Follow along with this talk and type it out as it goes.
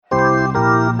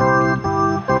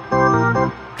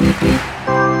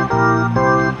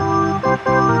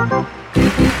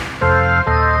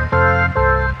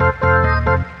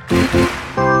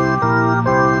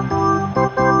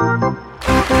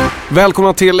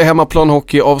Välkomna till Hemmaplan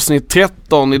Hockey avsnitt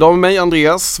 13. Idag med mig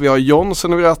Andreas, vi har John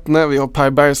Senevratne, vi har Per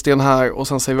Bergsten här och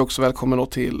sen säger vi också välkommen då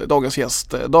till dagens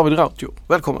gäst David Rautio.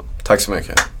 Välkommen. Tack så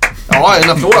mycket. Ja, en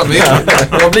applåd.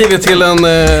 Det har blivit till en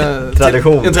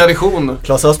tradition.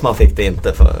 Claes Östman fick det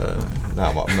inte för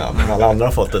men alla andra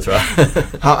har fått det, tror jag.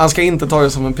 Han ska inte ta det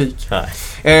som en pik.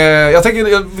 Nej. Jag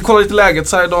tänker, vi kollar lite läget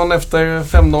så här dagen efter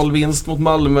 5-0 vinst mot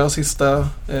Malmö, sista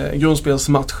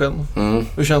grundspelsmatchen.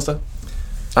 Hur känns det?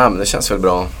 Ja, men det känns väl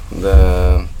bra.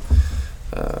 Det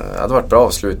hade varit bra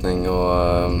avslutning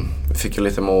och vi fick ju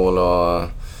lite mål och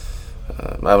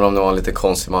även om det var en lite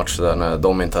konstig match där när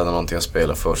de inte hade någonting att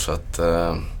spela för, så att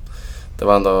det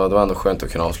var ändå skönt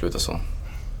att kunna avsluta så.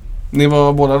 Ni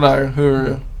var båda där.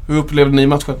 Hur upplevde ni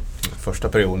matchen? Första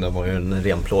perioden var ju en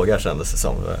ren plåga, kändes det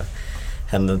som. Det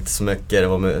hände inte så mycket, det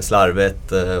var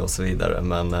slarvigt och så vidare,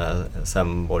 men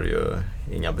sen var det ju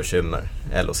inga bekymmer.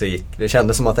 Det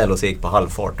kändes som att LOC gick på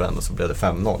halvfart och ändå så blev det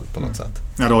 5-0 på något sätt.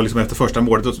 Ja, det var liksom efter första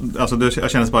målet, alltså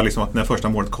jag kändes bara liksom att när första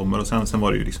målet kommer och sen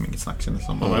var det ju liksom inget snack, kändes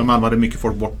som. Man hade mycket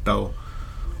folk borta och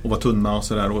var tunna och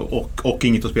sådär och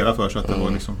inget att spela för, så att det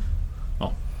var liksom,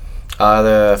 ja. Ja,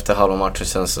 efter halva matchen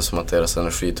känns det som att deras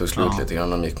energi tog slut lite grann.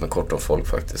 De gick med kort om folk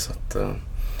faktiskt. Så att,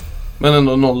 men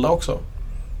ändå nolla också?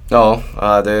 Ja,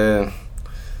 det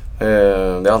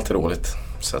är alltid roligt.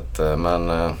 Så att, men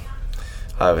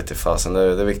jag vet inte fasen.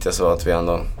 Det viktigaste var att vi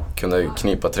ändå kunde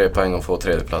knipa 3 poäng och få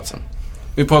tredjeplatsen.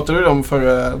 Vi pratade ju om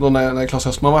då när Claes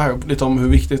Östman var här lite om hur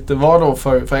viktigt det var då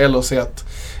för LOC att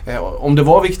om det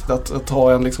var viktigt att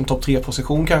ta en liksom topp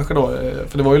 3-position kanske då,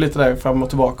 för det var ju lite där fram och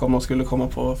tillbaka om man skulle komma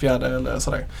på fjärde eller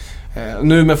sådär.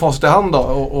 Nu med facit i hand då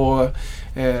och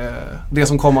det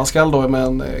som komma skall då med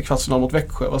en kvartsfinal mot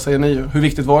Växjö, vad säger ni? Hur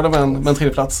viktigt var det med en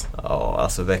tredjeplats? Ja,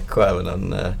 alltså Växjö är väl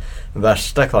den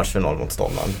värsta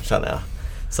kvartsfinalmotståndaren, känner jag.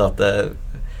 Så att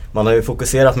man har ju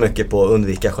fokuserat mycket på att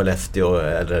undvika Skellefteå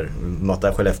eller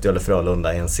möta Skellefteå eller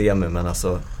Frölunda i en semi, men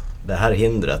alltså det här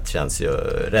hindret känns ju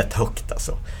rätt högt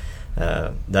alltså.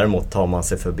 Däremot tar man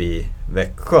sig förbi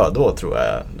Växjö, då tror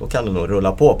jag, då kan det nog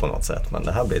rulla på något sätt, men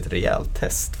det här blir ett rejält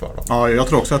test för dem. Ja, jag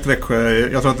tror också att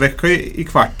Växjö i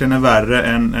kvarten är värre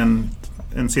än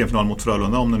en semifinal mot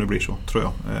Frölunda, om det nu blir så, tror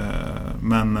jag.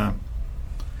 Men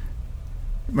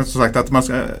som sagt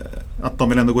att de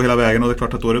vill ändå gå hela vägen, och det är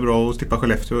klart att då är det bra att slippa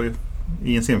Skellefteå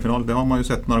i en semifinal. Det har man ju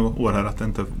sett några år här att det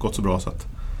inte gått så bra, så att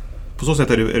på så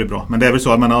sätt är det bra. Men det är väl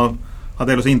så att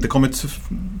hade LOC inte kommit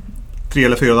 3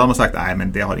 eller 4, då hade man sagt nej,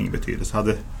 men det har ingen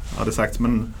betydelse. Hade sagt,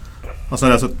 men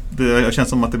alltså, det känns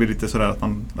som att det blir lite sådär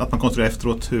att man konstruerar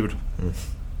efteråt hur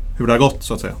det har gått,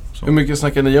 så att säga. Så. Hur mycket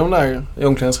snackar ni om där i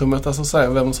omklädningsrummet, alltså såhär,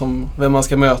 vem man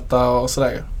ska möta och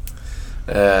sådär?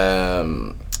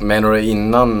 Menar du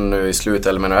innan nu i slut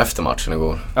eller menar du efter matchen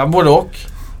igår? Ja, både och.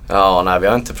 Ja, nej, vi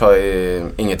har inte pratat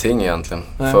ingenting egentligen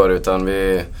förut, utan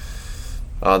det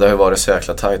har ju varit så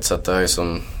jäkla tajt, så att det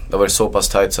har varit så pass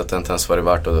tajt så att det inte ens varit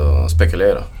värt att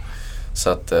spekulera. Så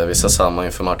att vi sa samma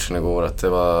inför matchen igår att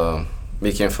vi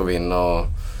gick in för att vinna och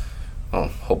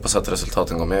hoppas att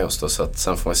resultaten går med oss då, så att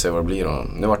sen får vi se vad det blir. Och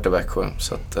nu vart det Växjö,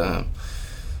 så att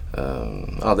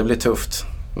det blir tufft.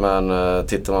 Men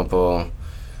tittar man på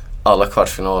alla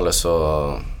kvartsfinaler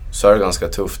så är det ganska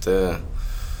tufft.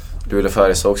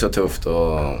 Luleå-Färjestad är också tufft,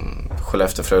 och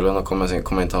Skellefteå-Frölunda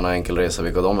kommer inte ha någon enkel resa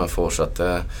vilka de än får, så att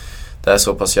det är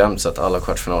så pass jämnt så att alla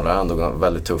kvartsfinaler är ändå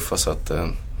väldigt tuffa, så att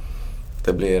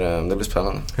det blir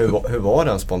spännande. Hur var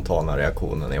den spontana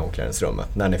reaktionen i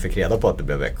omklädningsrummet när ni fick reda på att det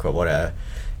blev Växjö? Var det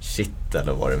shit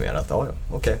eller var det mer att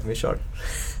okej, vi kör?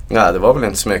 Nej, det var väl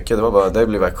inte så mycket. Det var bara det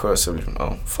blir Växjö, så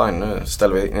fine, nu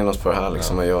ställer vi in oss på det här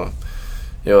liksom. Och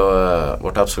jag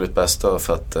vårt absolut bästa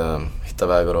för att hitta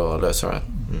vägar och lösa det.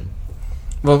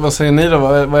 Vad säger ni då?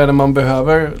 Vad är det man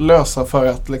behöver lösa för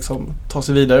att liksom ta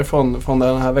sig vidare från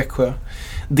den här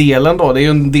Växjö-delen då? Det är ju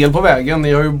en del på vägen.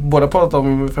 Ni har ju båda pratat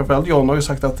om, framförallt John har ju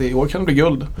sagt att i år kan det bli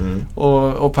guld.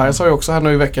 Och Per sa ju också här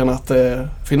nu i veckan att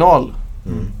final.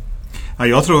 Ja,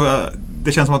 jag tror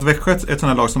det känns som att Växjö är ett sådant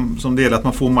här lag som delar att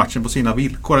man får matchen på sina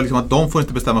villkor. Liksom att de får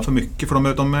inte bestämma för mycket, för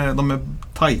de är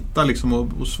tajta liksom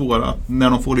och svåra när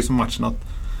de får liksom matchen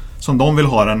som de vill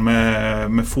ha den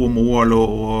med få mål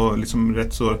och liksom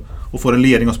rätt så, och får en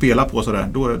ledning att spela på sådär.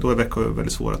 Då är Växjö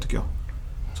väldigt svåra, tycker jag.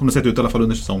 Som det sett ut i alla fall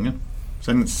under säsongen.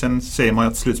 Sen säger man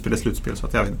att slutspel är slutspel, så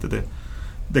att jag vet inte,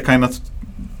 det kan ju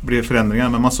bli förändringar,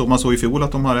 men man såg i fjol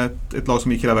att de har ett lag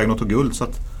som gick hela vägen och tog guld, så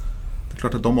att det är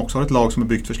klart att de också har ett lag som är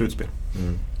byggt för slutspel.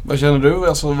 Vad känner du?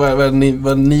 Alltså,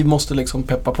 vad ni måste liksom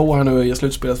peppa på här nu i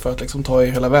slutspelet för att liksom ta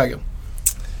er hela vägen?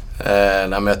 Nej,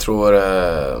 men jag tror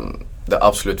det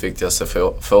absolut viktigaste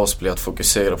för oss blir att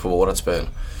fokusera på vårat spel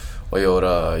och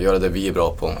göra det vi är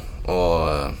bra på,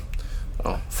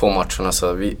 få matcherna.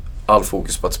 Så all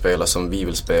fokus på att spela som vi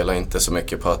vill spela, inte så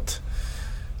mycket på att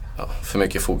för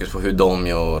mycket fokus på hur de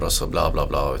gör och så bla bla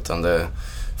bla, utan det är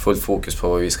fullt fokus på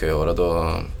vad vi ska göra.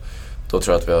 Då tror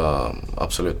jag att vi har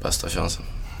absolut bästa chansen.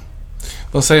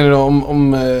 Vad säger ni då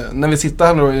om när vi sitter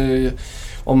här nu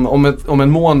om en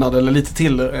månad eller lite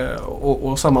till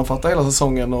och sammanfattar hela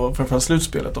säsongen och framförallt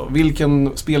slutspelet då?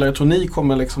 Vilken spelare tror ni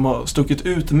kommer liksom ha stuckit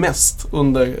ut mest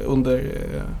under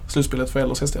slutspelet för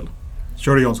LHCs del?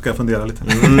 Kör John, ska jag fundera lite?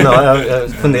 Jag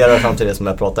funderar fram till det som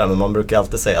jag pratar om, men man brukar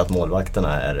alltid säga att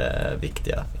målvakterna är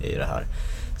viktiga i det här.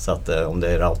 Så att om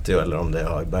det är Rautio eller om det är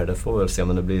Högberg, det får vi väl se,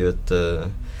 men det blir ju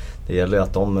det gäller ju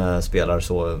att de spelar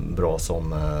så bra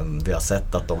som vi har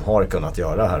sett att de har kunnat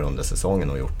göra här under säsongen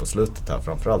och gjort på slutet här,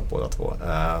 framförallt båda två.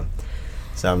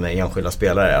 Sen enskilda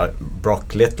spelare,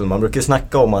 Brock Little, man brukar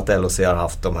snacka om att LHC har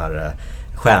haft de här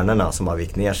stjärnorna som har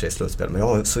vikt ner sig i slutspel, men jag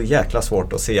har så jäkla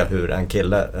svårt att se hur en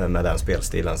kille med den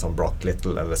spelstilen som Brock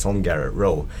Little eller som Gary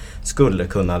Rowe skulle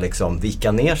kunna liksom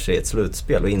vika ner sig i ett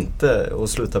slutspel och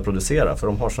sluta producera, för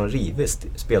de har sån rivig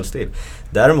spelstil.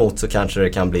 Däremot så kanske det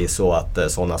kan bli så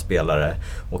att sådana spelare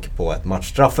åker på ett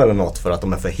matchstraff eller något för att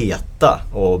de är för heta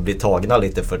och blir tagna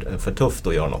lite för tufft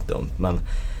och gör något dumt. Men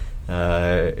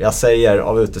jag säger,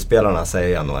 av utespelarna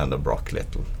säger jag nog ändå Brock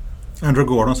Little.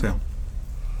 Andrew Gordon säger jag.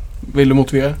 Vill du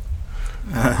motivera?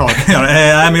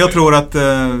 Men jag tror att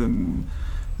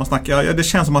man snackar, det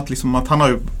känns som att, liksom, att han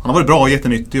har varit bra och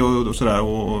jättenyttig och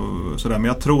sådär, men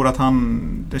jag tror att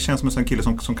det känns som en sån kille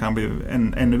som kan bli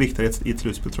ännu viktigare i ett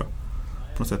slutspel, tror jag.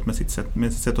 På något sätt med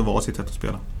sitt sätt att vara, sitt sätt att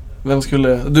spela. Vem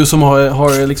skulle, du som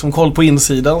har liksom koll på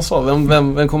insidan, så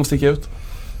vem kommer sticka ut?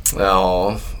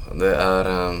 Ja, det är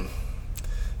en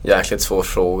jäkligt svår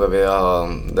fråga.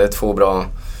 Det är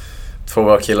två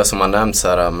bra killar som har nämnts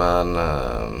här, men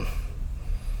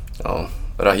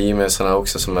Rahimi är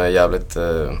också som är jävligt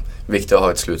viktig att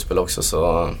ha ett slutspel också,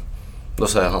 så då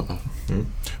säger han.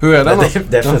 Hur är det?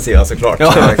 Defensiva såklart.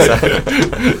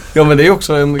 Ja, men det är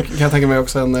också kan jag tänka mig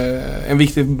också en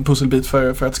viktig pusselbit för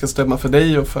att det ska stämma för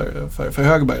dig och för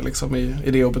Högberg liksom,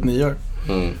 i det jobbet ni gör.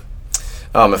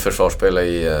 Ja, men försvarsspel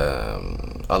i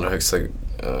allra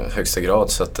högsta grad,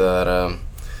 så att det är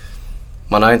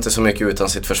man är inte så mycket utan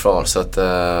sitt försvar, så att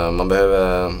man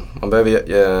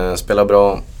behöver spela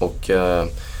bra och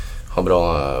ha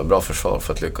bra försvar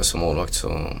för att lyckas som målvakt.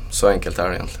 Så enkelt är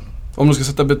det egentligen. Om du ska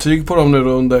sätta betyg på dem nu då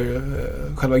under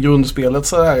själva grundspelet,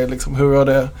 så här, liksom,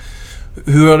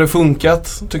 hur har det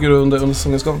funkat, tycker du, under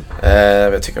säsongens gång?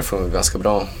 Jag tycker det funkar ganska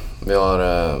bra.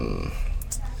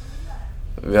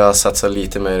 Vi har satsat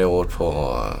lite mer i år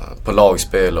på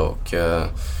lagspel, och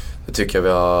det tycker jag vi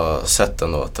har sett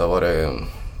ändå, att det har varit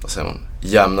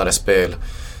jämnare spel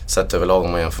sett överlag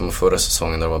om man jämför med förra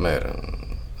säsongen, där det var mer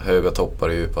höga toppar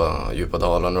och djupa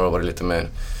dalar. Nu har det varit lite mer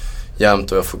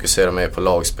jämnt och jag fokuserar mer på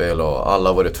lagspel, och alla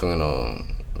har varit tvungna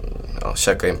att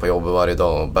checka in på jobbet varje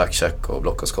dag och backcheck och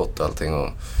blocka skott och allting, och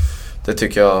det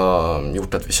tycker jag har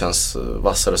gjort att vi känns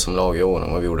vassare som lag i år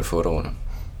än vad vi gjorde förra året.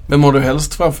 Vem har du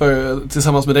helst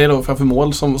tillsammans med dig då, framför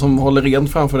mål som håller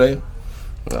rent framför dig?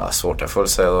 Ja, svårt, jag får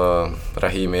säga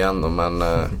Rahim igen då, men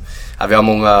vi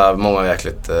har många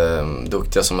jäkligt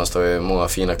duktiga som har stått många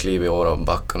fina kliv i år av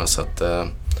backarna, så att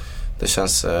det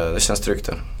känns tryggt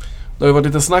där. Det har ju varit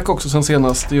lite snack också sen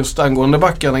senast just angående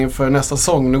backarna inför nästa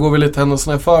säsong. Nu går vi lite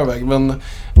händelserna i förväg, men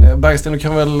Bergsten, du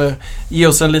kan väl ge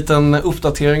oss en liten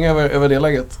uppdatering över det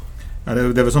läget? Ja, det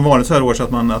är väl som vanligt så här år, så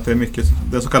att det är mycket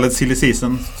den så kallade silly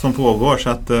season som pågår, så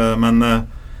att, men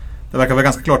det verkar väl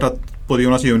ganska klart att både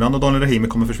Jonas Junland och Daniel Rahimi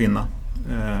kommer försvinna.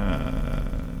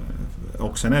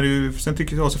 Och sen är det ju,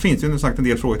 så finns det ju sagt en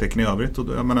del frågetecken i övrigt, och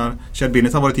jag menar, Chad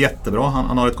Binnett har varit jättebra.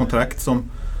 Han har ett kontrakt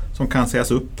som kan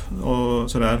sägas upp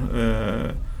och sådär.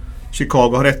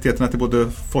 Chicago har rättigheterna till både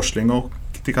Forsling och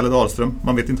till Kalle Dahlström.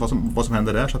 Man vet inte vad som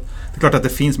händer där, så att det är klart att det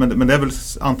finns, men det är väl,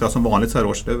 antar jag, som vanligt så här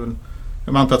års. Det är väl,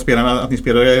 jag antar att ni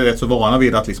spelare är rätt så vana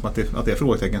vid att det är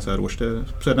frågetecken så här års. Så är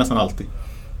det nästan alltid.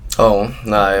 Ja,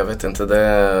 nej, jag vet inte.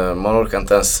 Man orkar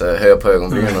inte ens höja på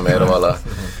ögonbrynen med av alla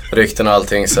rykten och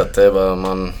allting, så att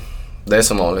det är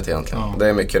som vanligt egentligen. Ja. Det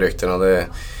är mycket rykten, och det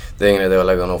är ingen idé att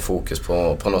lägga någon fokus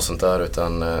på något sånt där,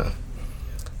 utan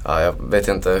jag vet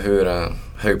inte hur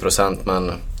hög procent,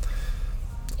 men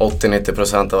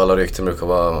 80-90% av alla rykten brukar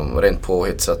vara rent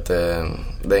påhitt, så att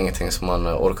det är ingenting som man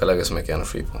orkar lägga så mycket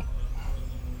energi på.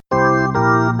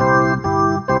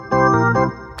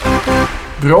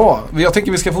 Bra, jag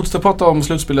tänker vi ska fortsätta prata om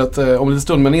slutspelet om lite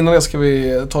stund, men innan det ska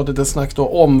vi ta lite snack då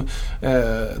om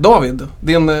David.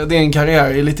 Din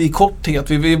karriär lite i korthet.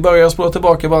 Vi börjar spåra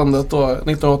tillbaka bandet då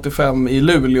 1985 i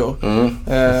Luleå. Mm.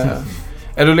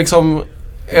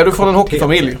 Är du från en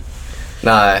hockeyfamilj?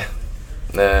 Nej,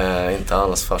 Inte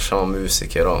alls. Farsan var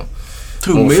musiker och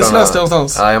trummis läste jag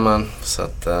någonstans. Jajamän, så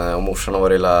att, och morsan har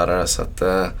varit lärare, så att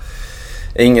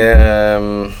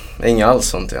inget alls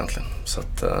sånt egentligen. Så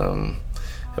att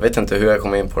jag vet inte hur jag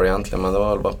kom in på det egentligen, men det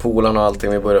var bara polarna och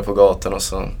allting. Vi började på gatan och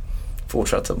så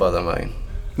fortsatte bara den vägen.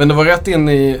 Men det var rätt in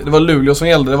i, det var Luleå som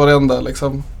gällde, det var det enda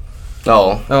liksom?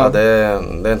 Ja. Det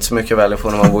är inte så mycket att välja på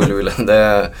när man bor i Luleå. Men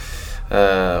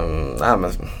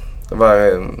det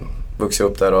var vuxit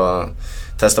upp där och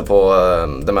testa på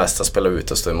det mesta, spela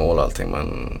ut och stå i mål och allting, men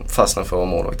fastnade för att vara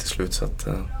målvakt till slut. Så att,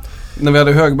 När vi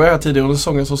hade Högberg här tidigare under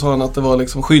säsongen så sa han att det var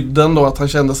liksom skydden då, att han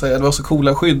kände sig, det var så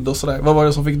coola skydd och sådär. Vad var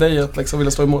det som fick dig att liksom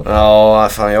vilja stå i mål? Ja,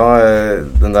 fan, jag är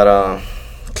den där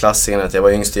klassiken att jag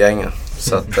var yngst i gänget.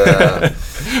 Så att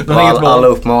alla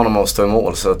uppmanade mig att stå i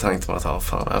mål, så tänkte man att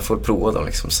fan, jag får prova då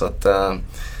liksom. Så att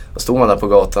då stod man där på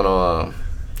gatan och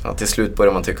till slut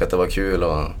började man tycka att det var kul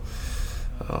och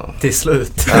till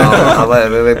slut. I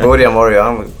början var det ju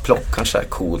plock kanske är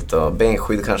coolt och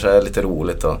benskydd kanske är lite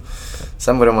roligt och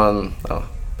sen började man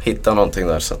hitta någonting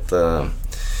där, så att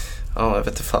jag vet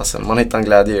inte fasen, man hittar en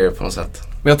glädje i det på något sätt.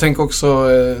 Men jag tänker också,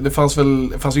 det fanns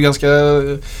ju ganska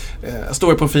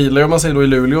stora profiler om man säger då i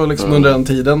Luleå liksom under den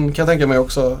tiden, kan jag tänka mig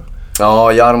också.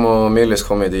 Ja, Jarmo och Millis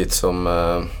kom ju dit som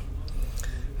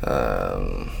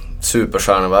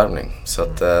superstjärnevärvning, så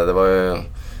att det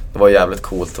var jävligt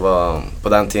coolt. På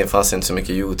den tiden fanns det inte så mycket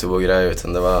YouTube och grejer,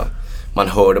 utan det var, man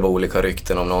hörde bara olika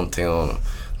rykten om någonting och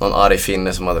någon arg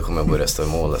finne som hade kommit och börjat stå i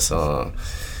mål. Så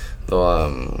då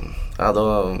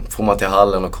får man till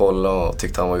hallen och kolla och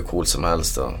tyckte han var ju cool som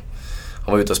helst. Och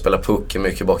han var ute och spelade puck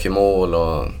mycket bak i mål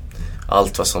och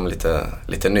allt var som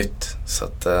lite nytt. Så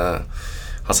att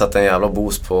han satte en jävla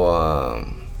boost på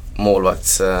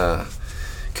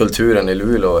målvaktskulturen i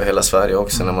Luleå och hela Sverige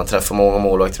också. När man träffar många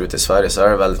målvakter ute i Sverige så är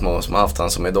det väldigt många som har haft han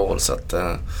som idol. Så att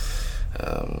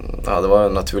det var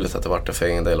naturligt att det var det för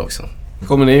egen del också.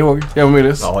 Kommer ni ihåg? Ja.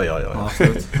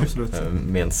 Absolut.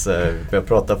 Minns, jag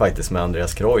pratade faktiskt med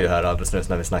Andreas Kroy här alldeles nyss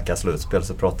när vi snackade slutspel,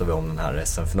 så pratade vi om den här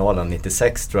SM-finalen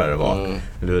 96 tror jag det var,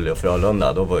 Luleå och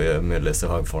Frölunda. Då var ju Myllis i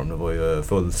hög form. Det var ju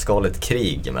fullskaligt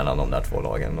krig mellan de där två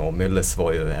lagen och Myllis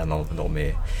var ju en av dem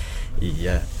i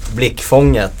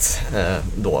blickfånget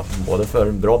då, både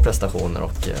för bra prestationer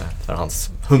och för hans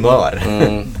humör.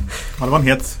 Ja, det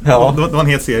var en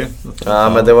het serie. Ja,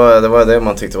 men det var det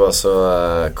man tyckte var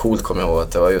så coolt, kommer jag ihåg,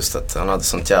 att det var just att han hade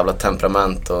sånt jävla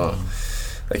temperament och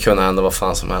det kunde ändå vara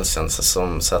fan som helst, kändes det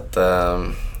som. Så att det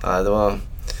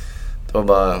var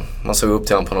bara, man såg upp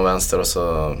till honom på någon vänster och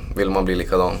så ville man bli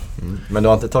likadan. Men du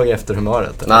har inte tagit efter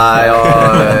humöret? Eller? Nej,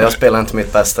 jag spelar inte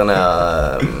mitt bästa när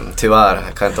jag, tyvärr,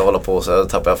 jag kan inte hålla på, så jag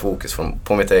tappar fokus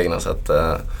på mitt egna, så att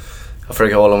jag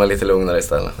försöker hålla mig lite lugnare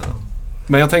istället. Ja.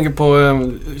 Men jag tänker på,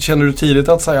 känner du tidigt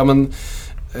att säga, men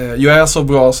jag är så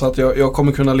bra så att jag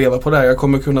kommer kunna leva på det här, jag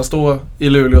kommer kunna stå i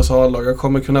Luleås A-lag, jag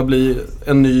kommer kunna bli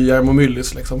en ny Jarmo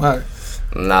Myllis liksom här?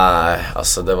 Nej,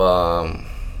 alltså det var...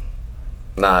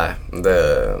 Nej,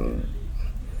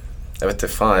 jag vet inte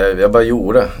fan, jag bara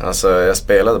gjorde. Alltså jag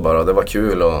spelade bara och det var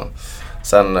kul, och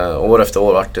sen år efter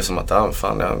år var det som att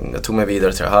jag tog mig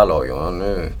vidare till det här laget och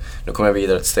nu kommer jag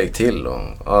vidare ett steg till,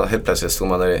 och helt plötsligt stod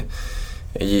man där i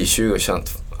J20 och känt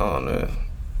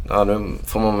nu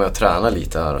får man med att träna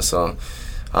lite här, och så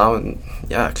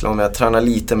jäklar, om jag tränar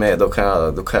lite mer då kan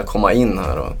jag komma in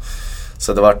här, och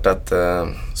så det vart ett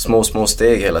små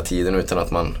steg hela tiden utan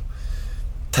att man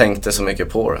tänkte så mycket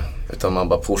på det, utan man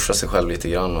bara pushade sig själv lite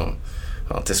grann,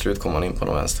 och till slut kom man in på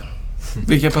någon vänster.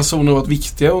 Vilka personer var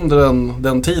viktiga under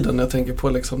den tiden? Jag tänker på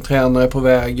liksom tränare på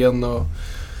vägen och...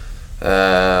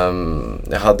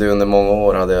 Jag hade under många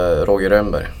år Roger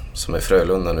Rönnberg som är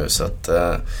Frölunda nu, så att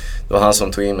det var han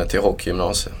som tog in mig till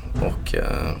hockeygymnasiet, och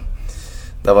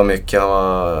det var mycket, han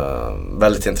var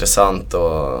väldigt intressant,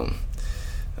 och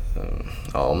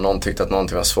om någon tyckte att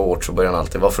någonting var svårt så började han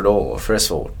alltid, varför då? Varför är det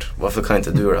svårt? Varför kan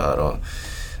inte du det här? Och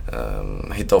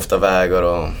hitta ofta vägar,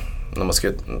 och när man ska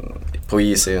på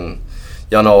is i en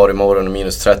januari morgon och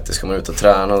minus 30 ska man ut och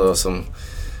träna då,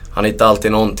 han hittar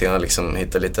alltid någonting, han liksom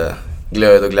hittar lite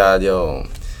glöd och glädje och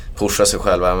pushar sig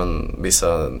själv även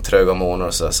vissa tröga månader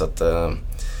och så att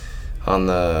han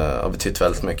har betytt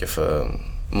väldigt mycket för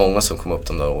många som kom upp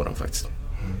de där åren faktiskt.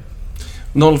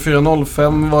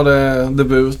 04-05 var det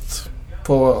debut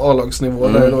på A-lagsnivå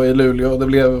där då i Luleå. Det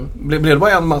blev det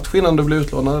bara en match innan du blev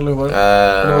utlånad, eller var det?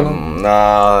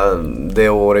 Nej, det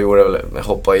året gjorde jag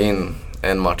hoppa in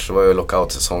en match. Det var ju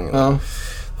lockout-säsongen. Ja.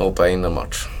 Då hoppade jag in en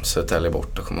match. Södertälje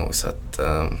borta, kommer jag ihåg. Så att,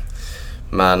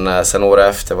 men sen året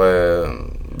efter var jag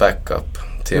backup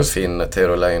till en finne,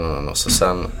 Tero Leinonen. Och så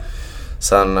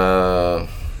sen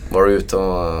var jag ute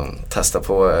och testade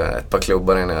på ett par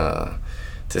klubbar innan jag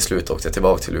till slut åkte jag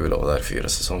tillbaka till Luleå och där 4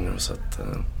 säsonger. Så att,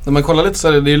 när man kollar lite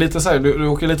så här, det är lite så här, du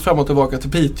åker lite fram och tillbaka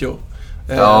till Piteå.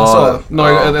 Ja,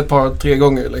 ett par, 3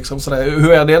 gånger liksom sådär.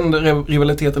 Hur är den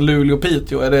rivaliteten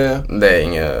Luleå-Piteå?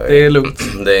 Det är lugnt.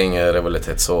 Det är ingen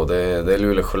rivalitet så. Det är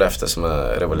Luleå-Skellefteå som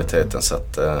är rivaliteten, så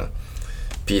att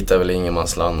Piteå är väl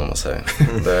ingenmansland om man säger.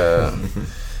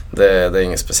 Det är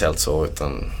inget speciellt så,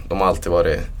 utan de har alltid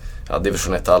varit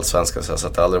division 1 allsvenska, så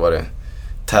att det aldrig varit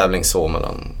tävling så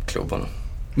mellan klubbarna.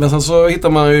 Men sen så hittar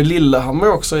man ju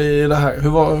Lillehammer också i det här. Hur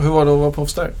var det att vara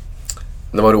proffs där?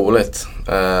 Det var roligt.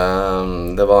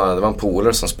 Det var en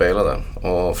polare som spelade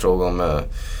och frågade om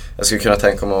jag skulle kunna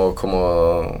tänka mig att komma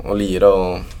och lira,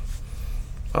 och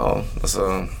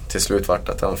alltså, till slut vart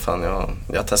det att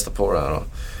jag testade på det här, och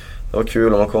det var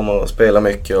kul om man kom och spelade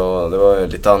mycket, och det var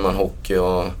lite annan hockey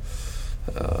och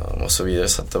så vidare,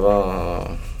 så att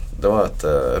det var ett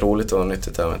roligt och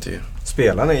nyttigt äventyr.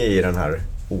 Spelar ni i den här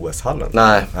OS-hallen?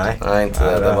 Nej,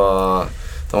 inte det.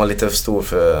 De var lite för stor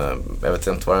för, jag vet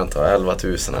inte vad det tar, 11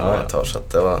 000 eller vad det tar, så att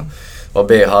det var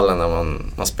B-hallen när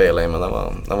man spelade i, men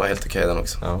den var helt okej den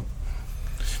också. Ja.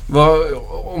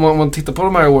 Om man tittar på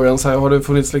de här åren så här, har det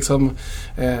funnits liksom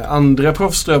andra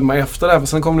proffsdrömmar efter det här?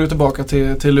 Sen kom du tillbaka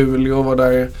till Luleå och var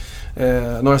där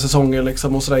några säsonger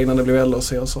liksom, och så där innan det blev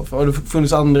LHC och så. Har det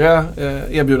funnits andra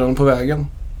erbjudanden på vägen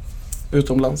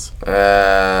utomlands?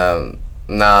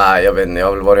 Nej, jag vet inte. Jag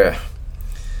har väl varit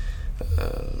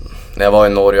när jag var i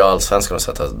Norge och allsvenskan och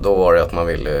så att då var det att man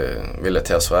ville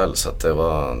till SHL, så att det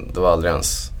var aldrig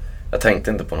ens, jag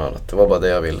tänkte inte på något annat. Det var bara det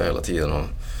jag ville hela tiden,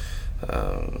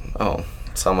 och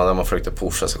samma där man försökte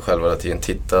pusha sig själv hela tiden,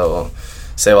 titta och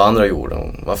se vad andra gjorde, och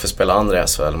varför spela andra i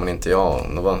SHL men inte jag.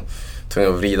 Det var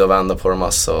tvungen att vrida och vända på det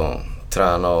massa och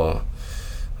träna och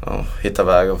hitta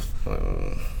vägar och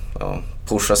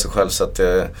pusha sig själv, så att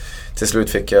till slut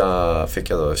fick jag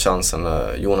då chansen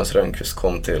när Jonas Rönnqvist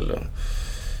kom till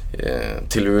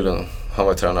Luleå. Han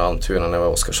var tränare i Almtuna när jag var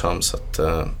i Oskarshamn, så att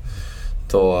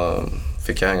då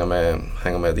fick jag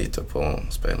hänga med dit upp och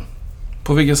spela.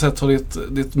 På vilket sätt har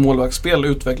ditt målvaktsspel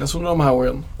utvecklats under de här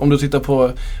åren? Om du tittar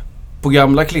på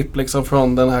gamla klipp liksom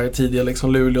från den här tidiga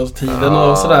liksom Luleå-tiden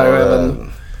och sådär.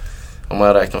 Även... Om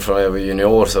man räknar från när jag var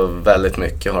junior så väldigt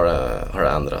mycket har det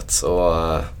ändrats. Och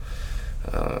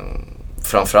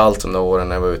framförallt under åren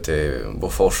när jag var ute i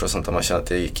Bofors och sånt där, man kände att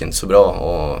det gick inte så bra,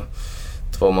 och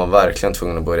då var man verkligen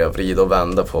tvungen att börja vrida och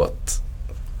vända på att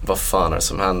vad fan är det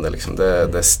som händer liksom,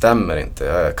 det stämmer inte,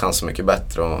 jag kan så mycket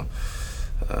bättre, och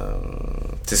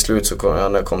till slut så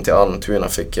när jag kom till Almtuna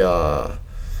fick jag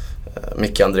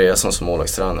Micke Andreasson som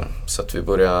målvaktstränare, så att vi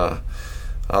började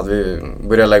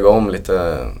lägga om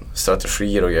lite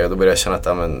strategier och grejer. Då började jag känna att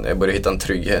jag började hitta en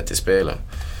trygghet i spelet,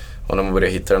 och när man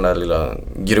började hitta den där lilla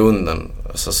grunden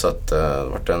så att det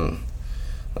vart en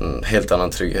helt annan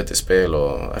trygghet i spel,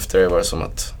 och efter det var det som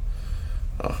att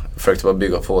jag försökte bara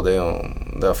bygga på det, och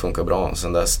det har funkat bra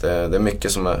sen dess. Det är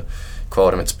mycket som är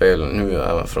kvar i mitt spel nu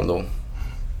även från då.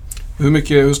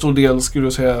 Hur stor del skulle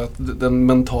du säga att den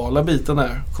mentala biten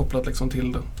är kopplat liksom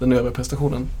till den övriga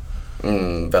prestationen?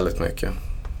 Väldigt mycket.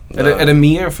 Är det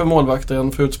mer för målvakter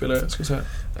än för utspelare, skulle jag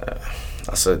säga?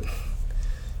 Alltså,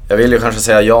 jag vill ju kanske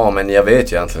säga ja, men jag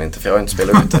vet ju egentligen inte, för jag har inte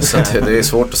spelat ut det, så det är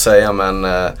svårt att säga, men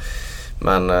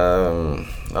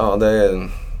det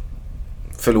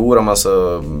förlorar man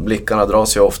så blickarna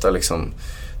dras ju ofta liksom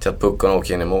till att puckarna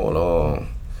åker in i mål, och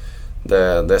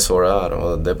det är så det är,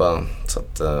 och det är bara så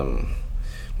att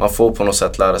man får på något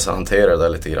sätt lära sig hantera det där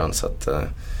lite grann, så att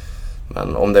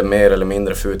men om det är mer eller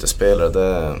mindre för utespelare,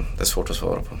 det är svårt att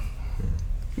svara på.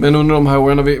 Men under de här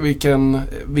åren,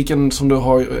 vilken som du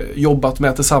har jobbat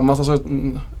med tillsammans, alltså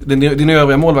din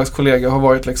övriga målvaktskollega har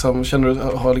varit liksom, känner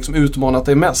du har liksom utmanat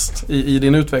dig mest i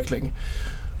din utveckling?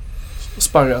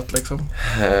 Sparrat liksom?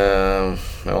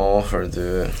 Ja, hör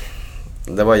du,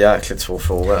 det var jäkligt svår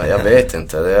fråga. Jag vet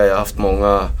inte. Jag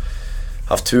har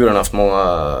haft turen haft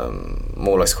många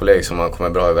målvaktskollegor som man kommer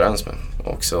bra överens med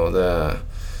också.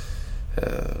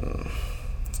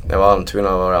 Det var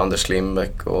Almtuna var Anders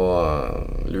Lindbäck, och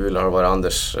Luleå har varit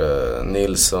Anders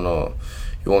Nilsson och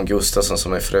Johan Gustafsson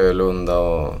som är i Frölunda,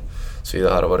 och så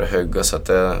vidare har varit Högga, så att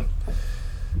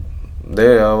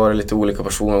det har varit lite olika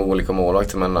personer och olika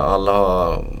målvakter, men alla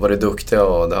har varit duktiga,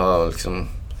 och det har liksom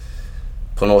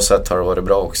på något sätt har det varit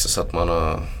bra också, så att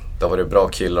det har varit bra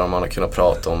killar, och man har kunnat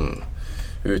prata om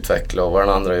utveckla och vad den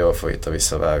andra gör för att hitta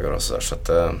vissa vägar och sådär, så att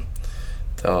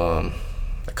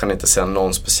jag kan inte säga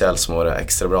någon speciell som var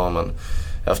extra bra, men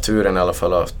jag har haft turen i alla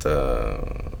fall, haft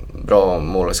bra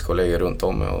målvaktskollegor runt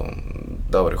om mig, och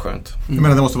det har varit skönt. Jag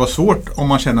menar, det måste vara svårt om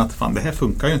man känner att fan, det här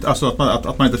funkar ju inte, alltså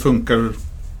att man inte funkar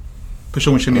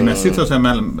personkemimässigt så att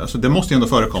säga, alltså, det måste ju ändå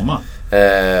förekomma.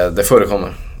 Det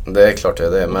förekommer. Det är klart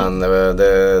det. Men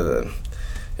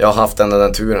jag har haft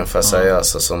den turen för att säga.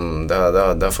 Alltså, som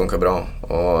det funkar bra.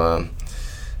 Och,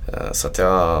 så att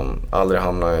jag aldrig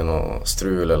hamnar i något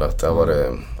strul eller att det har varit,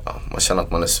 man känner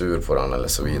att man är sur på den eller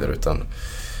så vidare. Utan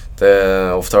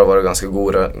ofta har det varit ganska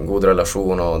god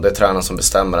relation och det är tränaren som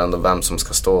bestämmer ändå vem som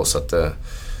ska stå. Så att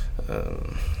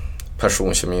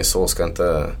personkemin så ska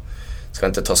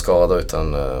inte ta skada,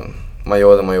 utan man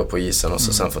gör det man gör på isen och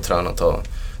så sen får tränaren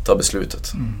ta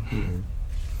beslutet.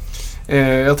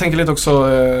 Jag tänker lite också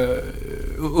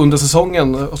under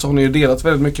säsongen, och så har ni ju delat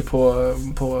väldigt mycket på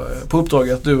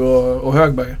uppdraget, du och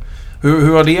Högberg.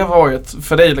 Hur har det varit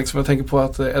för dig? Liksom? Jag tänker på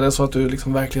att är det så att du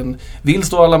liksom verkligen vill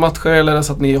stå alla matcher, eller är det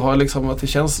så att ni har liksom, att det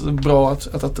känns bra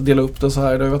att dela upp det så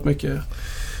här? Det har varit mycket.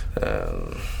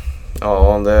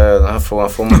 Ja, den här frågan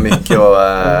får man mycket och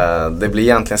det blir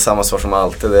egentligen samma svar som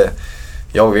alltid.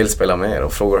 Jag vill spela mer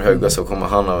och frågar Högberg så kommer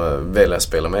han att välja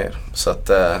spela mer. Så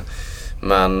att,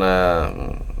 men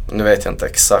nu vet jag inte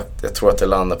exakt. Jag tror att det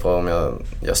landar på om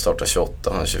jag startar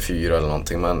 28, han 24 eller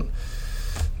någonting. Men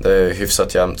det är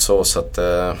hyfsat jämnt så att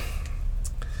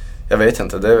jag vet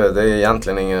inte. Det är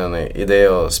egentligen ingen idé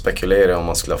att spekulera om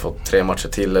man skulle ha fått 3 matcher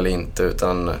till eller inte.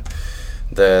 Utan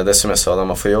det är som jag sa,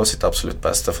 man får göra sitt absolut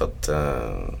bästa för att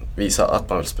visa att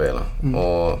man vill spela.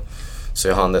 Och så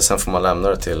gör han det. Sen får man lämna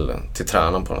det till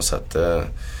tränaren på något sätt.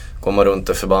 Går man runt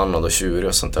och förbannad och tjurig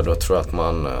och sånt där, då tror jag att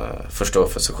man förstår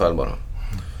för sig själv bara.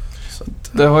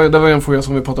 Det var en fråga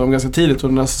som vi pratade om ganska tidigt under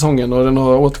den här säsongen och den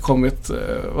har återkommit.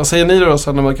 Vad säger ni då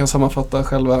sen när man kan sammanfatta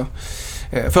själva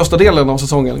första delen av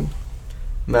säsongen?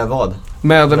 Med vad?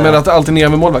 Med att alternera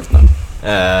med målvakterna.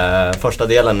 Första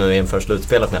delen nu inför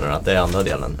slutspelet, menar du att det är andra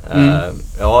delen?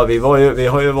 Ja, vi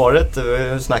har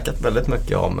ju snackat väldigt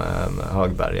mycket om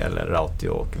Högberg eller Rautio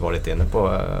och varit inne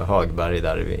på Högberg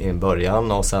där i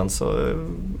början, och sen så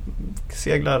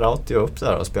seglar Rautio upp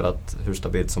där och spelat hur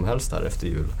stabilt som helst där efter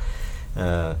jul.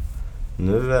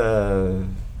 Nu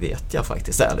vet jag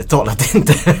faktiskt ärligt talat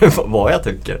inte vad jag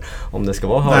tycker. Om det ska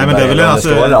vara Högberg eller om det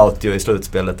ska vara Rautio i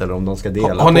slutspelet, eller om de ska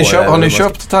dela har ni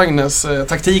köpt Tagnes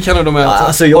taktik här nu då med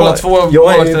att hålla två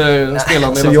målvakter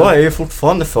spelande? Så jag är ju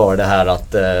fortfarande för det här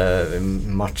att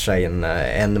matcha in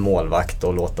en målvakt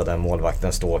och låta den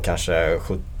målvakten stå kanske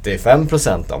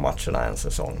 75% av matcherna en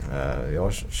säsong.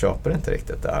 Jag köper inte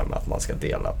riktigt det här med att man ska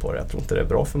dela på det. Jag tror inte det är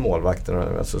bra för målvakten.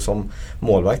 Alltså, som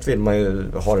målvakt vill man ju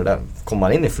ha det där. Kommer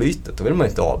man in i flytet, då vill man ju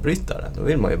inte avbryta det. Då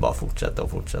vill man ju bara fortsätta.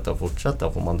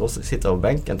 Och får man då sitta på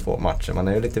bänken 2 matcher, man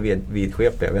är ju lite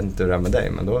vidskeplig, jag vet inte hur det är med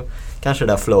dig, men då kanske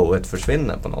det där flowet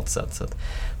försvinner på något sätt. Så att,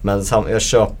 men jag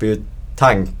köper ju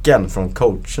tanken från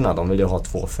coacherna. De vill ju ha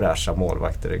 2 fräscha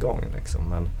målvakter igång liksom.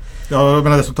 Men ja,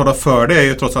 men det som talar för det är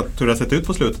ju trots allt hur det har sett ut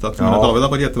på slutet. Att David har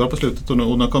varit jättebra på slutet och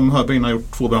nu kommer Högberg in och har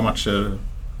gjort 2 bra matcher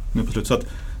nu på slutet. Så att,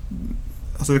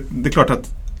 alltså, det är klart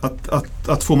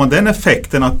att får man den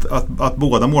effekten att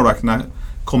båda målvakterna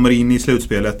kommer in i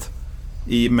slutspelet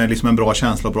med liksom en bra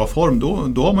känsla och bra form,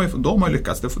 då har man ju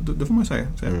lyckats. Det får man ju säga.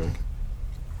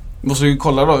 Måste ju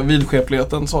kolla då,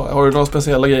 vidskepligheten så. Har du några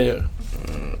speciella grejer?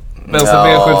 Vänster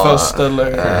benskydd först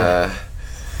eller?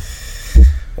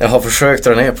 Jag har försökt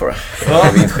dra ner på det.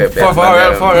 Ja.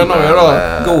 Får höra några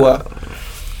då? Goa.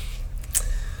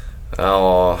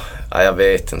 Ja, jag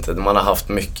vet inte. Man har haft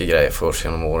mycket grejer för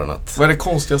sig genom åren. Vad är det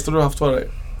konstigaste du har haft för dig?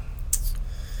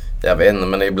 Jag vet inte,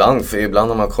 men ibland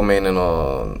när man kommer in i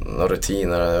några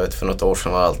rutiner. Jag vet, för något år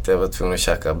sedan jag var tvungen att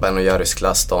käka Ben och Jerrys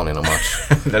glass dagen innan match.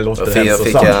 Det låter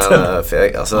hälsosamt.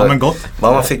 Alltså, ja, men gott.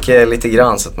 Man fick lite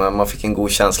grann så att man fick en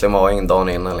god känsla i magen dagen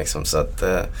innan liksom, så att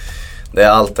det är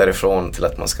allt därifrån till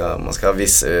att man ska ha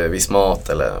viss mat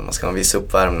eller man ska ha en viss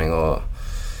uppvärmning och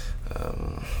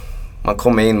man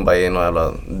kommer in bara i något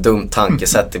jävla dumt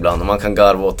tankesätt ibland och man kan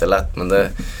garva åt det lätt, men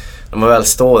när man väl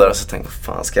står där och så tänker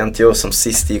fan, ska jag inte göra som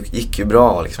sist, det gick ju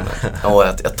bra liksom.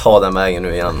 Jag tar den vägen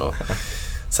nu igen och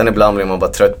sen ibland blir man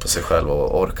bara trött på sig själv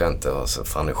och orkar inte och så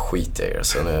fan, nu skiter jag i det,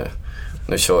 så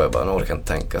nu kör jag bara, nu orkar jag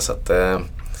inte tänka, så att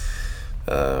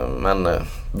men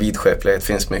vidskeplighet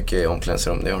finns mycket i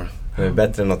omklädningsrum, det gör det. Det är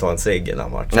bättre än att ta en cigg i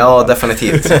den matchen. Ja,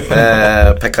 definitivt.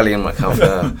 Pekka Lindmark,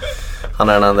 han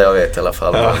är den enda jag vet i alla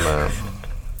fall. Ja. Men,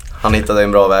 han hittade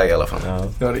en bra väg i alla fall.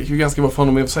 Ja, det gick ju ganska bra för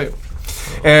honom i och för sig.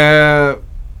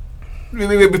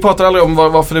 Vi pratar aldrig om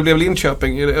varför det blev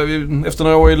Linköping. Efter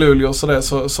några år i Luleå och sådär,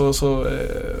 så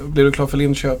blev du klar för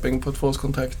Linköping på ett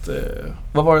 2-årskontrakt.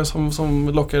 Vad var det som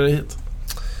lockade dig hit?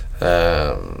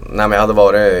 Nej, men jag hade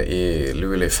varit i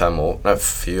Luleå i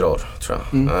 4 år tror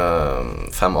jag.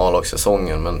 5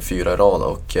 A-lagssäsonger men 4 i rad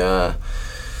och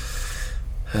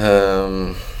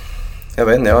Jag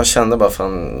vet inte, jag kände bara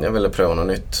fan jag ville pröva något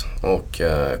nytt och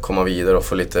komma vidare och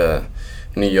få lite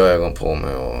nya ögon på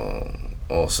mig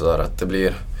och sådär. Att det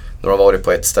blir, när du har varit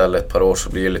på ett ställe ett par år så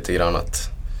blir det lite grann att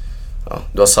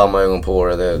du har samma ögon på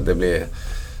det.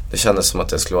 Det kändes som att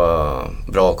det skulle vara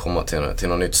bra att komma till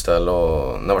något nytt ställe,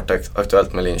 och när det var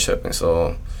aktuellt med Linköping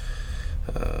så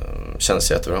kändes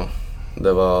det jättebra.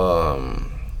 Det var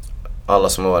alla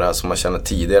som var här som man kände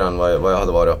tidigare än vad jag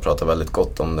hade varit och pratat väldigt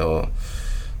gott om det, och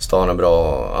stan är bra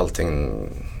och allting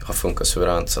har funkat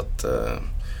suveränt, så att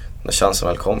när chansen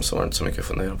väl kom så var det inte så mycket att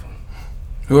fundera på.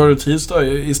 Hur har du trivs då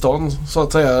i stan så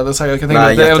att säga? Jag kan tänka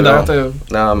Nej, att det är där att det är.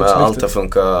 Nej, men allt har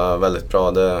funkat väldigt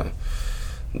bra. Det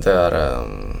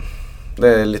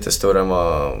är lite större än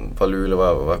vad Luleå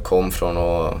var kom från,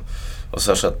 och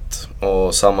så att,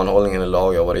 och sammanhållningen i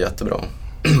laget har varit jättebra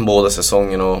båda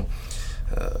säsongen, och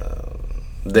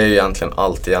det är ju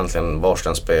egentligen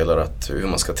varsin spelare att hur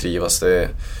man ska trivas, det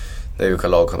är ju vilka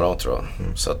lagkamrater tror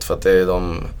jag. Så att, för att det är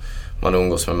de man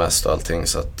umgås med mest och allting,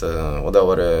 så att, och det har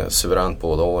varit suveränt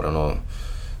båda åren, och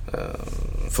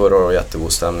förra året var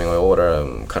jättegod stämning, och i år är det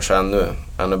kanske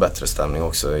ännu bättre stämning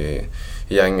också i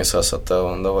gänget, så att det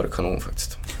har varit kanon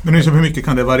faktiskt. Men hur mycket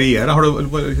kan det variera? Har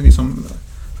du liksom,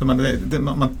 för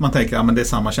man tänker att det är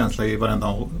samma känsla i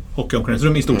varenda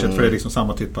hockeyomklädningsrum i stort sett, för det är liksom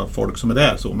samma typ av folk som är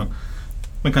där, så,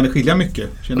 men kan det skilja mycket?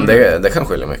 Det kan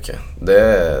skilja mycket.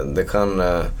 Det kan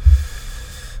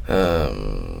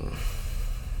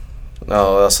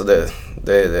alltså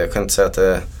jag kan inte säga att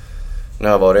nu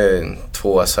har varit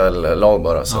 2 SHL-lag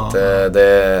bara, så att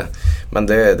men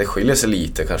det skiljer sig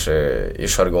lite kanske i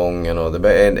jargongen, och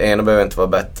det ena behöver inte vara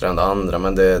bättre än det andra,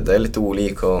 men det är lite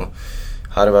olika, och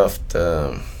här har vi haft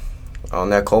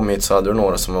när jag kom hit så hade du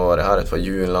några som var varit här, det var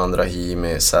Junland,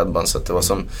 Rahimi, Sebban, så att det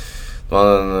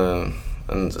var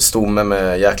en stomme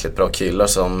med jäkligt bra killar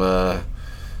som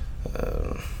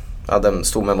den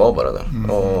stommen var bara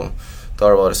det. Och då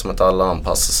har det varit som att alla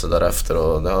anpassade sig därefter,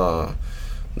 och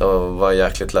det var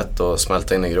jäkligt lätt att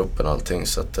smälta in i gruppen och allting,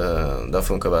 så att det har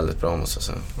funkat väldigt bra, måste jag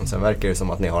säga. Och sen verkar det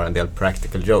som att ni har en del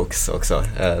practical jokes också.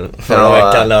 Förra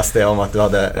veckan läste jag om att du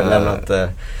hade lämnat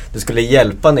du skulle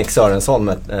hjälpa Nick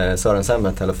Sörensen med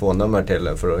ett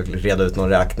telefonnummer för att reda ut någon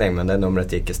räkning, men det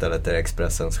numret gick istället till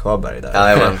Expressens Sjöberg där.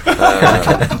 Jajamän.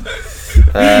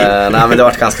 Nej, men det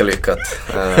var ganska lyckat.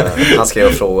 Han skrev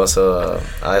och frågade, så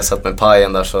jag satt med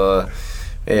pajen där, så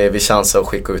vi chansade att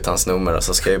skicka ut hans nummer, och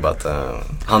så skrev jag bara att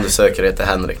han du söker heter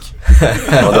Henrik.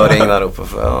 Och då ringde han upp och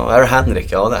frågade, är det Henrik?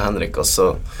 Ja, det är Henrik. Och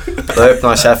så då öppnade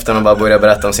han käften och bara började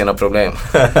berätta om sina problem.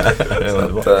 Så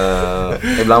att,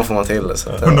 ibland får man till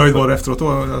det. Hur nöjd var du efteråt då?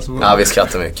 Alltså, ja, vi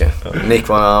skrattade mycket. Nick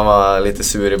han var lite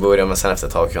sur i början, men sen efter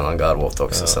ett tag kunde han garva åt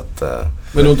också. Så att,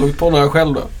 men du har tagit på några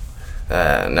själv då?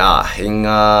 Nej,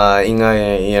 inga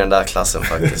i den där klassen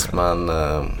faktiskt. Men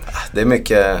det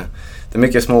är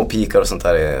mycket små pikar och sånt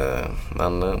där,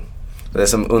 men det är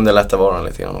som underlättar varan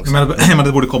lite grann också. Men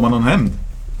det borde komma någon hem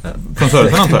från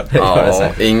Sörensen, antar jag? Ja,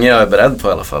 ingen är beredd på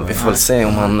i alla fall. Vi får väl se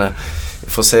om han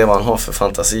får se vad han har för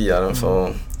fantasier, för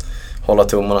hålla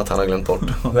tummarna att han har glömt bort.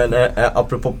 Men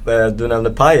apropå, du nämnde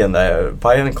Pajen där.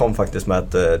 Pajen kom faktiskt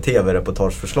med ett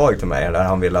tv-reportageförslag till mig, där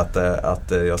han ville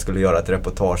att jag skulle göra ett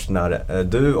reportage när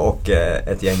du och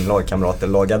ett gäng lagkamrater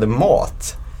lagade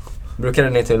mat. Brukade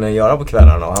ni tydligen göra på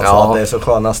kvällarna, och han sa att det är så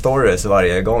sköna stories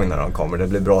varje gång när de kommer. Det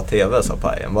blir bra tv, sa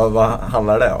Pajen. Vad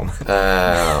handlar det om?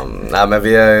 Nej, men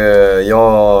vi är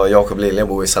jag och Jakob Lilja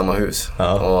bor i samma hus.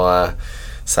 Ja. Och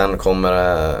sen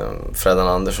kommer Fredan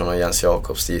Andersson och Jens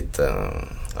Jakobs dit.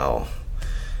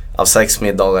 Av 6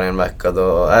 middagar i en vecka,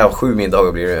 av 7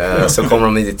 middagar blir det, så kommer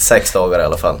de dit 6 dagar i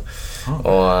alla fall.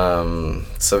 Och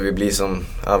så vi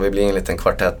blir en liten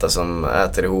kvartetta som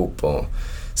äter ihop och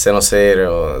ser några serier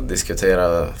och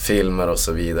diskuterar filmer och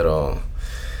så vidare, och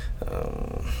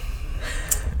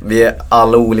vi är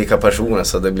alla olika personer,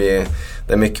 så det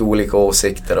är mycket olika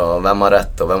åsikter, och vem har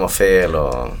rätt och vem har fel,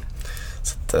 och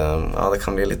så att, det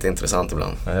kan bli lite intressant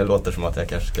ibland. Det låter som att jag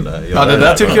kanske skulle göra det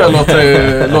där tycker jag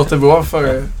låter bra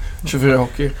för 24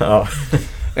 hockey. Ja.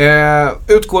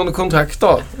 Utgående kontrakt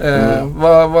då.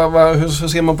 Hur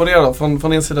ser man på det då från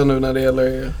din sida nu när det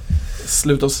gäller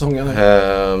slutet av säsongen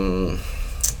här?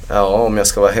 Ja, om jag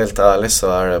ska vara helt ärlig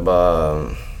så är det bara,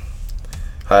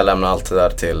 har jag lämnat allt det där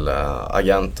till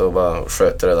agent och bara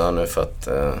sköter det där nu, för att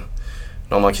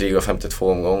nu har man krigat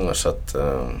 52 omgångar, så att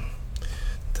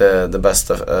det är det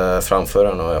bästa framför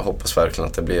en, och jag hoppas verkligen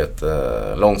att det blir ett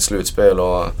långt slutspel,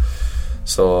 och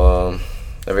så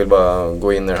jag vill bara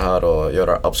gå in i det här och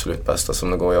göra absolut bästa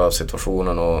som det går av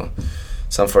situationen, och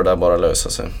sen får det där bara lösa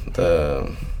sig.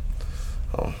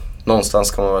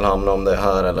 Någonstans kan man väl hamna, om det är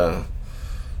här eller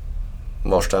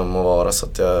vars det må vara, så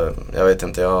att jag vet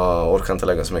inte, jag orkar inte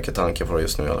lägga så mycket tanke på det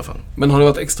just nu i alla fall. Men har det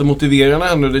varit extra motiverande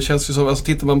ännu? Det känns ju som, alltså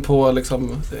tittar man på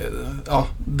liksom,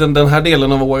 den här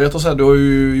delen av året och så här, du har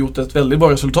ju gjort ett väldigt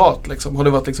bra resultat liksom. Har det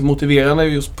varit liksom motiverande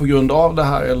just på grund av det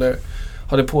här, eller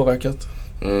har det påverkat?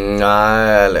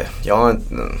 Nej, eller jag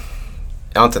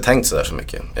har inte tänkt så där så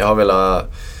mycket. Jag har velat,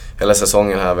 hela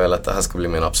säsongen har jag velat att det här ska bli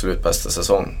min absolut bästa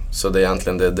säsong. Så det är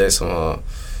egentligen det som har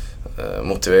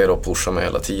motiverat och pushat mig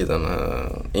hela tiden.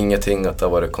 Ingenting att det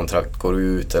har varit kontrakt går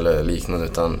ut eller liknande,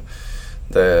 utan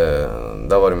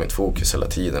det har varit mitt fokus hela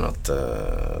tiden att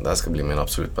det här ska bli min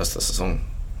absolut bästa säsong.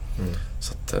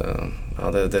 Så att,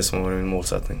 det är det som har varit min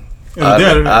målsättning.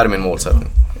 Är min målsättning.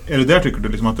 Är det där, tycker du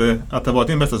liksom att det har varit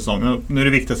din bästa säsong? Nu är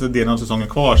det viktigaste delen av säsongen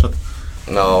kvar, så att...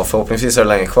 Ja, förhoppningsvis är det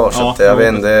länge kvar, så att jag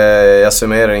vet inte, jag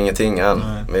summerar ingenting än.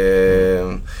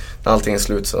 När allting är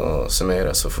slut så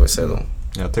summerar, så får vi se då.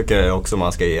 Jag tycker också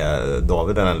man ska ge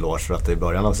David en eloge för att i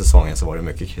början av säsongen så var det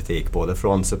mycket kritik både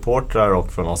från supportrar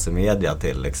och från oss i media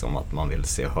till liksom att man vill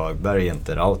se Högberg,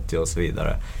 inte Rautio och så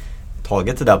vidare.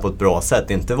 Tagit det där på ett bra sätt,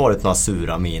 inte varit några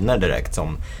sura miner direkt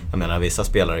som, jag menar, vissa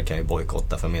spelare kan ju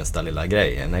bojkotta för minsta lilla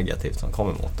grej negativt som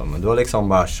kommer mot dem, men du har liksom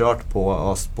bara kört på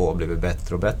oss på och blivit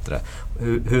bättre och bättre.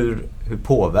 Hur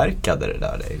påverkade det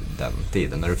där dig den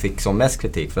tiden när du fick som mest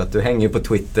kritik? För att du hänger ju på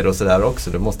Twitter och sådär också,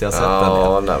 du måste ju ha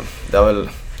sett den. Nej, det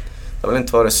har väl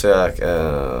inte varit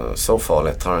så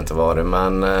farligt, har det inte varit,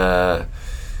 men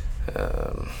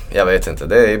jag vet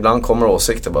inte, ibland kommer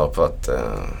åsikter bara på att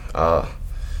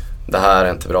det här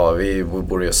är inte bra, vi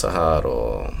borde göra så här,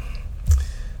 och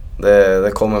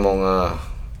det kommer många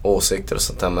åsikter och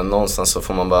sånt där, men någonstans så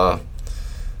får man bara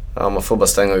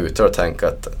stänga ute och tänka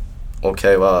att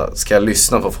okej, ska jag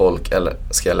lyssna på folk eller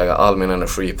ska jag lägga all min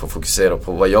energi på att fokusera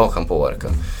på vad jag kan påverka?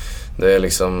 Det är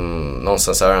liksom,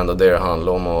 någonstans är det ändå det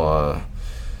handlar om, och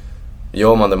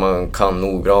gör man det man kan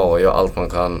nog bra och gör allt man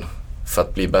kan för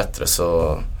att bli bättre,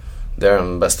 så det är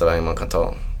den bästa vägen man kan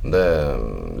ta.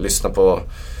 Lyssna på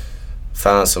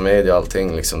fans och media och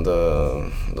allting liksom,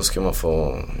 då ska man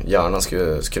få hjärnan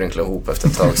skrynkla ihop efter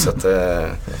ett tag, så att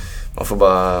man får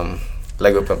bara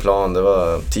lägga upp en plan. Det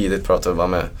var tidigt, pratade vi bara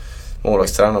med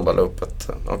målvaktstränaren och bara la upp att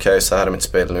okej, så här är mitt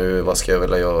spel nu, vad ska jag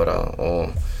vilja göra, och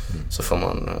så får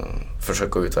man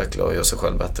försöka utveckla och göra sig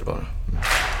själv bättre bara.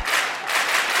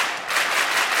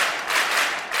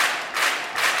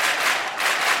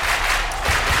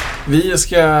 Vi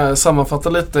ska sammanfatta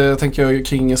lite, tänker jag,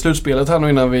 kring slutspelet här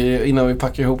nu innan vi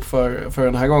packar ihop för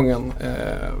den här gången.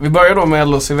 Vi börjar då med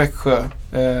LHC i Växjö.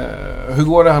 Hur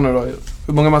går det här nu då?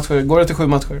 Hur många matcher? Går det till 7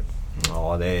 matcher?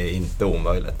 Ja, det är inte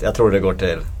omöjligt. Jag tror det går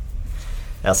till...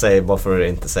 Jag säger bara för att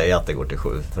inte säga att det går till 7.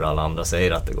 För alla andra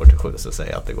säger att det går till 7, så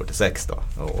säger jag att det går till 6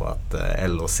 då. Och att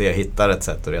LHC hittar ett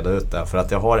sätt att reda ut det. För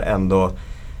att jag har ändå...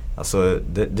 Alltså,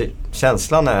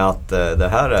 känslan är att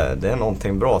det är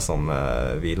någonting bra som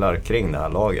vilar kring det här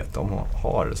laget. De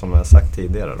har, som jag sagt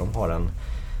tidigare, de har en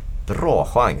bra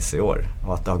chans i år.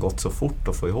 Och att det har gått så fort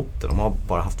att få ihop det. De har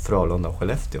bara haft Frölunda och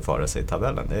Skellefteå före sig i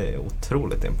tabellen. Det är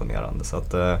otroligt imponerande. Så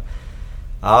att,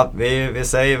 vi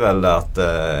säger väl att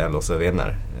LHC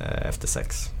vinner efter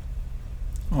 6.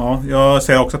 Ja, jag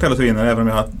säger också att LHC vinner,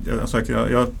 även om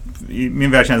jag i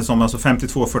min värld känns det som alltså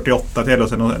 52-48 till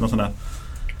LHC, något sånt där.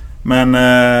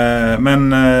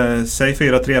 Men säg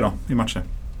 4-3 då i matchen.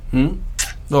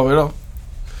 Då har vi då.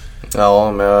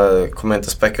 Ja, men jag kommer inte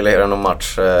spekulera någon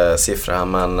matchsiffra här,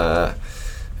 men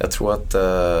jag tror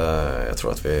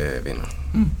att vi vinner.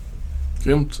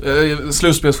 Grymt.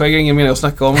 Slutspelsskägg är ingen mening att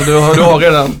snacka om, du har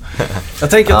redan. Jag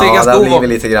tänker att det är ganska ovanligt. Ja, det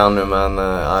blir lite grann nu, men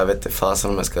jag vet inte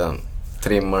fasen om jag ska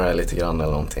trimma det lite grann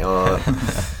eller någonting.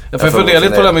 Jag får fundera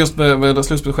lite på det med just med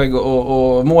slutspelsskägg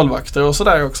och målvakter och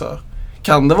sådär också.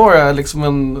 Kan det vara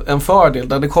liksom en fördel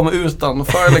där det kommer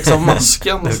utanför liksom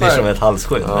masken? Det blir som ett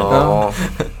halsskydd. Ja.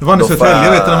 Det var inte så trällig,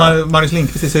 jag vet när Magnus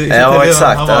Lindqvist i ja,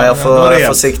 exakt. Jag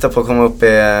får sikta på att komma upp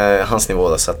i hans nivå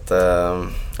då, så att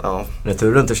ja. Det är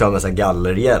tur du inte kör med så här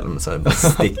gallerhjälm så det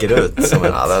sticker ut som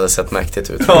ja, det hade sett mäktigt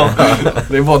ut. Ja,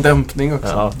 det är bara dämpning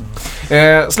också.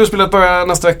 Ja. Slutspelet börjar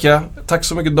nästa vecka. Tack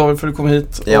så mycket David för att du kom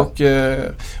hit. Ja. Och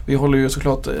vi håller ju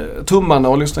såklart tummarna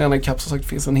och lyssnar gärna i kapp. Som sagt, det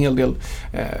finns en hel del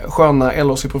sköna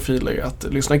LHC-profiler att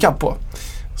lyssna i kapp på.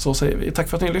 Så säger vi tack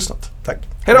för att ni har lyssnat. Tack.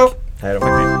 Hej då! Hej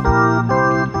då.